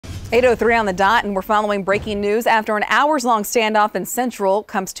8:03 on the dot, and we're following breaking news after an hours-long standoff in Central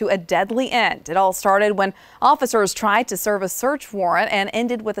comes to a deadly end. It all started when officers tried to serve a search warrant and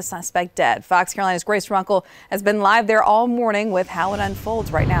ended with a suspect dead. Fox Carolina's Grace Runkle has been live there all morning with how it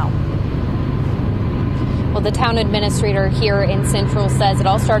unfolds right now. Well, the town administrator here in Central says it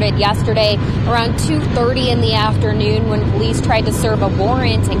all started yesterday around 2:30 in the afternoon when police tried to serve a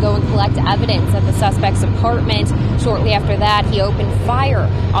warrant and go and collect evidence at the suspect's apartment. Shortly after that, he opened fire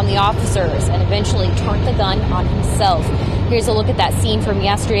on the officers and eventually turned the gun on himself. Here's a look at that scene from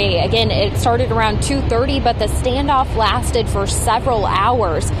yesterday. Again, it started around 2:30, but the standoff lasted for several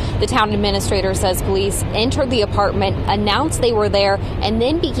hours. The town administrator says police entered the apartment, announced they were there, and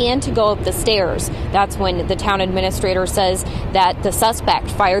then began to go up the stairs. That's when the town administrator says that the suspect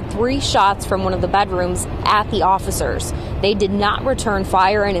fired 3 shots from one of the bedrooms at the officers. They did not return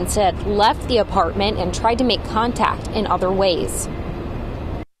fire and instead left the apartment and tried to make contact in other ways.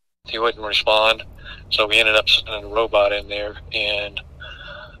 He wouldn't respond, so we ended up sending a robot in there, and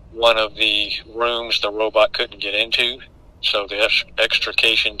one of the rooms the robot couldn't get into, so the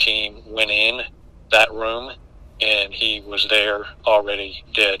extrication team went in that room, and he was there already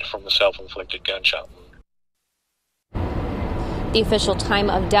dead from the self-inflicted gunshot wound. The official time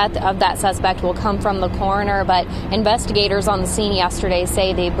of death of that suspect will come from the coroner, but investigators on the scene yesterday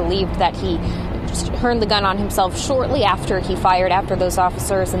say they believed that he turned the gun on himself shortly after he fired after those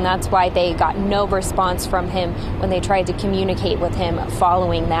officers, and that's why they got no response from him when they tried to communicate with him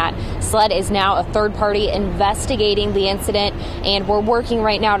following that. SLED is now a third party investigating the incident, and we're working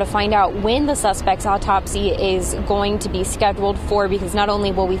right now to find out when the suspect's autopsy is going to be scheduled for, because not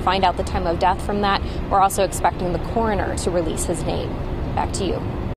only will we find out the time of death from that, we're also expecting the coroner to release his name. Back to you.